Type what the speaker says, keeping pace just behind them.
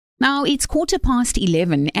Now, it's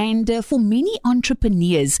 11:15, and for many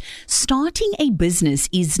entrepreneurs, starting a business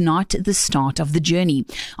is not the start of the journey.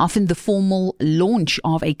 Often the formal launch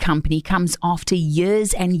of a company comes after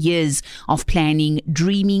years and years of planning,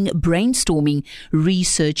 dreaming, brainstorming,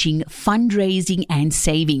 researching, fundraising, and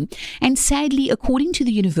saving. And sadly, according to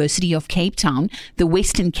the University of Cape Town, the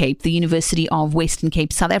Western Cape, the University of Western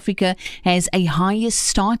Cape, South Africa, has a higher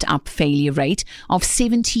startup failure rate of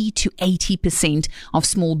 70 to 80% of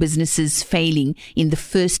small businesses failing in the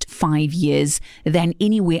first 5 years than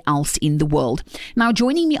anywhere else in the world. Now,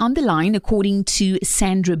 joining me on the line, according to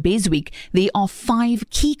Sandra Beswick, there are 5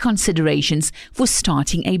 key considerations for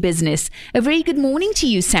starting a business. A very good morning to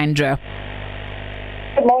you, Sandra.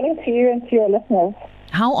 Good morning to you and to your listeners.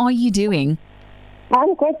 How are you doing?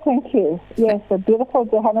 I'm good, thank you. Yes, a beautiful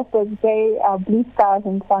Johannesburg day, blue skies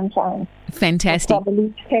and sunshine. Fantastic. I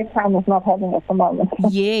believe Cape Town is not having at the moment.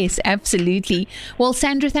 Yes, absolutely. Well,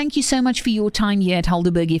 Sandra, thank you so much for your time here at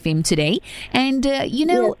Helderberg FM today. And,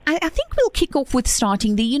 Yes. I think we'll kick off with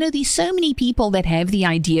starting there. There's so many people that have the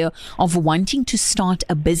idea of wanting to start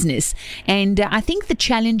a business. And I think the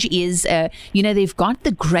challenge is, they've got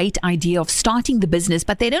the great idea of starting the business,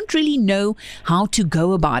 but they don't really know how to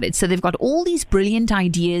go about it. So they've got all these brilliant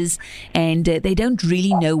ideas and they don't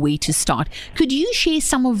really know where to start. Could you share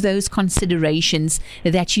some of those considerations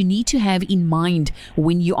that you need to have in mind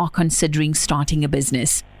when you are considering starting a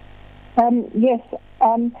business? Yes.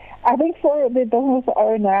 I think for the business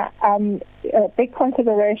owner, a big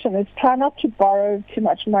consideration is try not to borrow too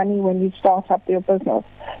much money when you start up your business.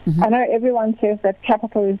 Mm-hmm. I know everyone says that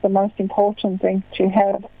capital is the most important thing to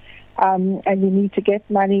have, and you need to get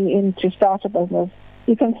money in to start a business.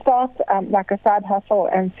 You can start like a side hustle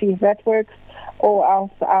and see if that works, or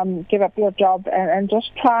else give up your job and just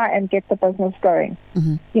try and get the business going.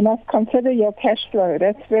 Mm-hmm. You must consider your cash flow.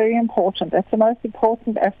 That's very important. That's the most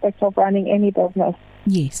important aspect of running any business.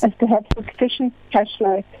 Yes. Is to have sufficient cash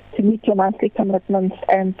flow to meet your monthly commitments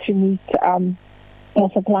and to meet your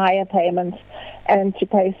supplier payments and to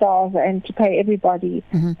pay SARS and to pay everybody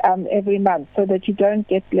every month so that you don't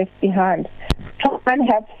get left behind. Try and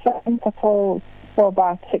have some capital for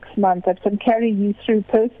about 6 months that can carry you through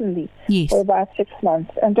personally for about 6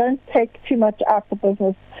 months. And don't take too much out of the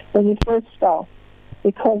business when you first start,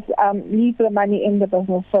 because leave the money in the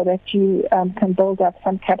business so that you can build up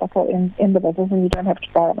some capital in the business and you don't have to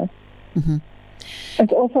borrow it. Mm-hmm.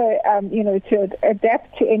 And also, to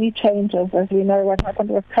adapt to any changes. As we know what happened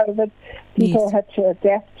with COVID, people had to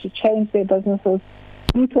adapt to change their businesses.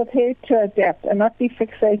 Be prepared to adapt and not be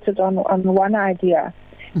fixated on one idea.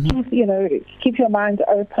 Mm-hmm. Keep your mind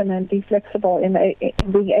open and be flexible in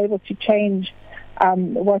being able to change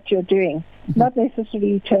what you're doing. Mm-hmm. Not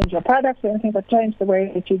necessarily change your products or anything, but change the way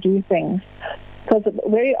that you do things. Because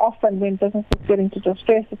very often when businesses get into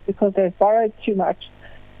distress, it's because they've borrowed too much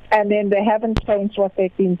and then they haven't changed what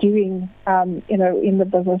they've been doing, in the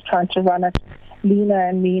business, trying to run it leaner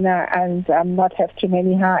and meaner and not have too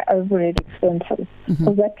many high overhead expenses. Mm-hmm.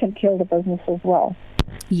 So that can kill the business as well.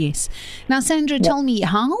 Yes. Now, Sandra, tell me,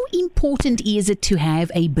 how important is it to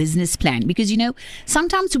have a business plan? Because,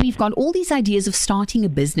 sometimes we've got all these ideas of starting a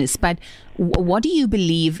business, but what do you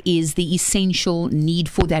believe is the essential need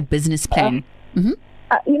for that business plan?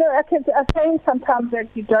 I'm saying sometimes that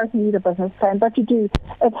you don't need a business plan, but you do.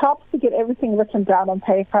 It helps to get everything written down on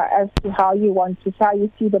paper as to how you how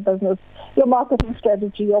you see the business, your marketing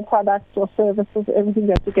strategy, your products, your services, everything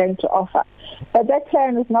that you're going to offer. But that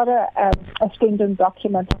plan is not a stringent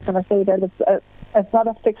document. I'm going to say that it's not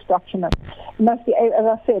a fixed document. It must be, as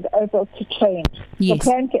I said, able to change. Yes. The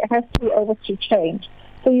plan has to be able to change.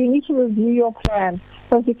 So you need to review your plan.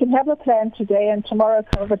 Because you can have a plan today and tomorrow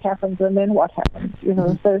COVID happens and then what happens?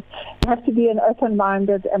 Mm-hmm. So you have to be an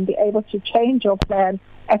open-minded and be able to change your plan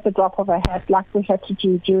at the drop of a hat like we had to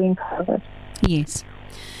do during COVID. Yes.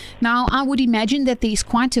 Now, I would imagine that there's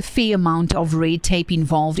quite a fair amount of red tape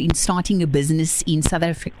involved in starting a business in South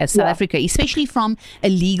Africa, especially from a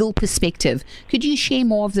legal perspective. Could you share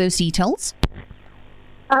more of those details?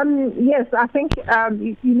 Yes, I think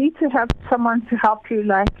you need to have someone to help you,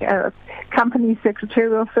 like company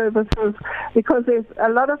secretarial services, because there's a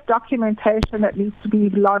lot of documentation that needs to be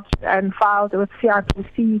lodged and filed with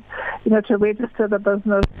CIPC. to register the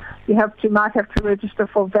business. Might have to register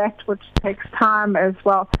for VAT, which takes time as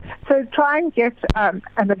well. So try and get an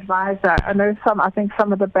advisor. I think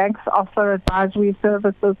some of the banks offer advisory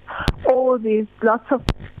services. All these lots of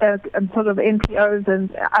sort of NPOs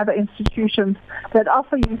and other institutions that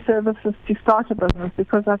offer you services to start a business,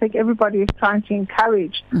 because I think everybody is trying to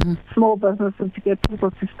encourage small businesses to get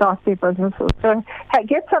people to start their businesses. So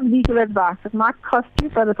get some legal advice. It might cost you,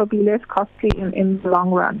 but it will be less costly in the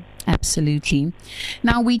long run. Absolutely.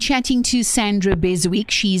 Now we're chatting to Sandra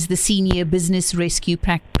Beswick. She's the Senior Business Rescue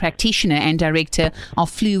Practitioner and Director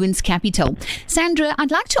of Fluence Capital. Sandra,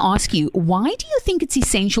 I'd like to ask you, why do you think it's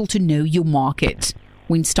essential to know your market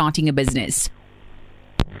when starting a business?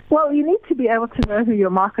 Well, you need to be able to know who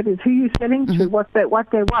your market is, who you're selling to, what they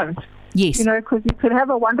want. Yes. Because you could have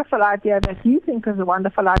a wonderful idea that you think is a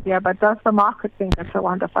wonderful idea, but does the market think it's a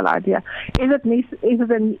wonderful idea? Is it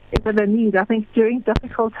a need? I think during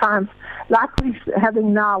difficult times, like we're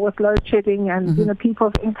having now with load shedding and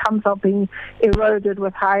people's incomes are being eroded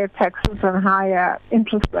with higher taxes and higher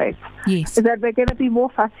interest rates, yes, is that they're going to be more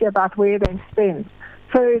fussy about where they spend.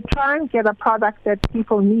 So try and get a product that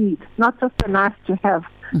people need, not just a nice to have,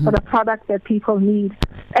 but a product that people need.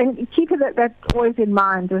 And keep that always in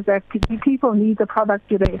mind, is that do people need the product?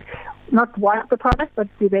 Do they not want the product, but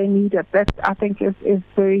do they need it? That, I think, is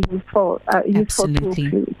very useful tool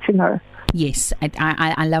to know. Yes,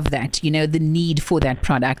 I love that, the need for that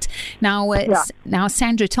product. Now, now,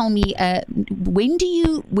 Sandra, tell me, when do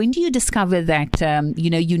you discover that,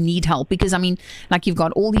 you need help? Because, like you've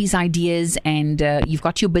got all these ideas and you've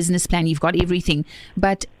got your business plan, you've got everything.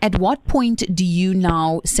 But at what point do you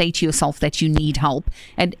now say to yourself that you need help?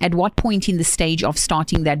 At what point in the stage of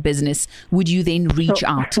starting that business would you then reach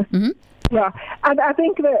out? Yeah, and I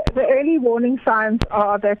think the early warning signs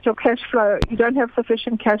are that your cash flow, you don't have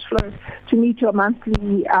sufficient cash flow to meet your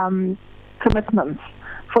monthly commitments.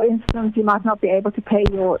 For instance, you might not be able to pay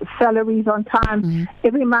your salaries on time.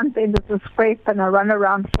 Every month then there's a scrape and a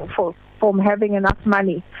runaround for having enough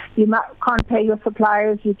money. You can't pay your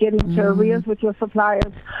suppliers. You get into arrears with your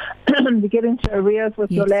suppliers. You get into arrears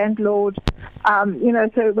with your landlord.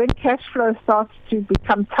 So when cash flow starts to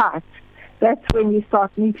become tight, that's when you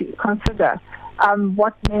need to consider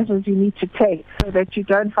what measures you need to take so that you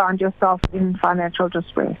don't find yourself in financial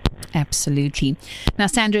distress. Absolutely. Now,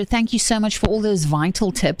 Sandra, thank you so much for all those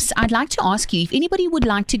vital tips. I'd like to ask you, if anybody would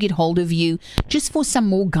like to get hold of you just for some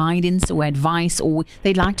more guidance or advice, or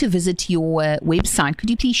they'd like to visit your website, could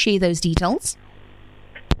you please share those details?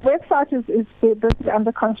 Website is busy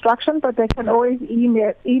under construction, but they can always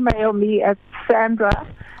email me at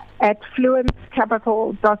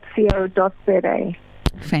sandra@fluencecapital.co.za.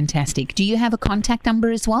 Fantastic. Do you have a contact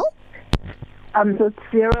number as well? It's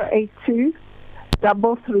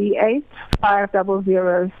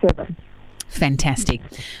 082-338-5007. Fantastic.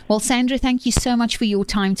 Well, Sandra, thank you so much for your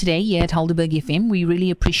time today here at Helderberg FM. We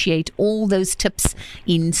really appreciate all those tips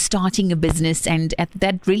in starting a business, and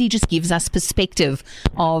that really just gives us perspective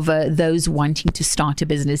of those wanting to start a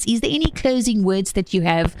business. Is there any closing words that you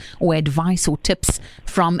have, or advice or tips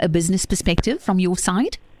from a business perspective from your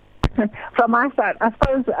side? From my side, I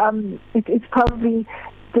suppose it's probably,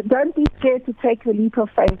 don't be scared to take the leap of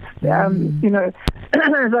faith.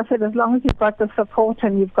 As I said, as long as you've got the support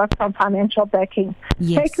and you've got some financial backing,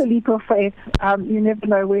 take the leap of faith. You never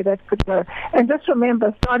know where that could go. And just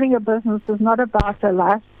remember, starting a business is not about a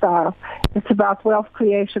lifestyle. It's about wealth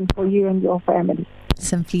creation for you and your family.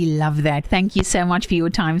 Simply love that. Thank you so much for your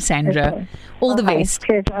time, Sandra. Okay. All the best.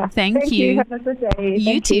 Pleasure. Thank you. Have a good day.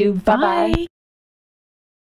 You too. Bye.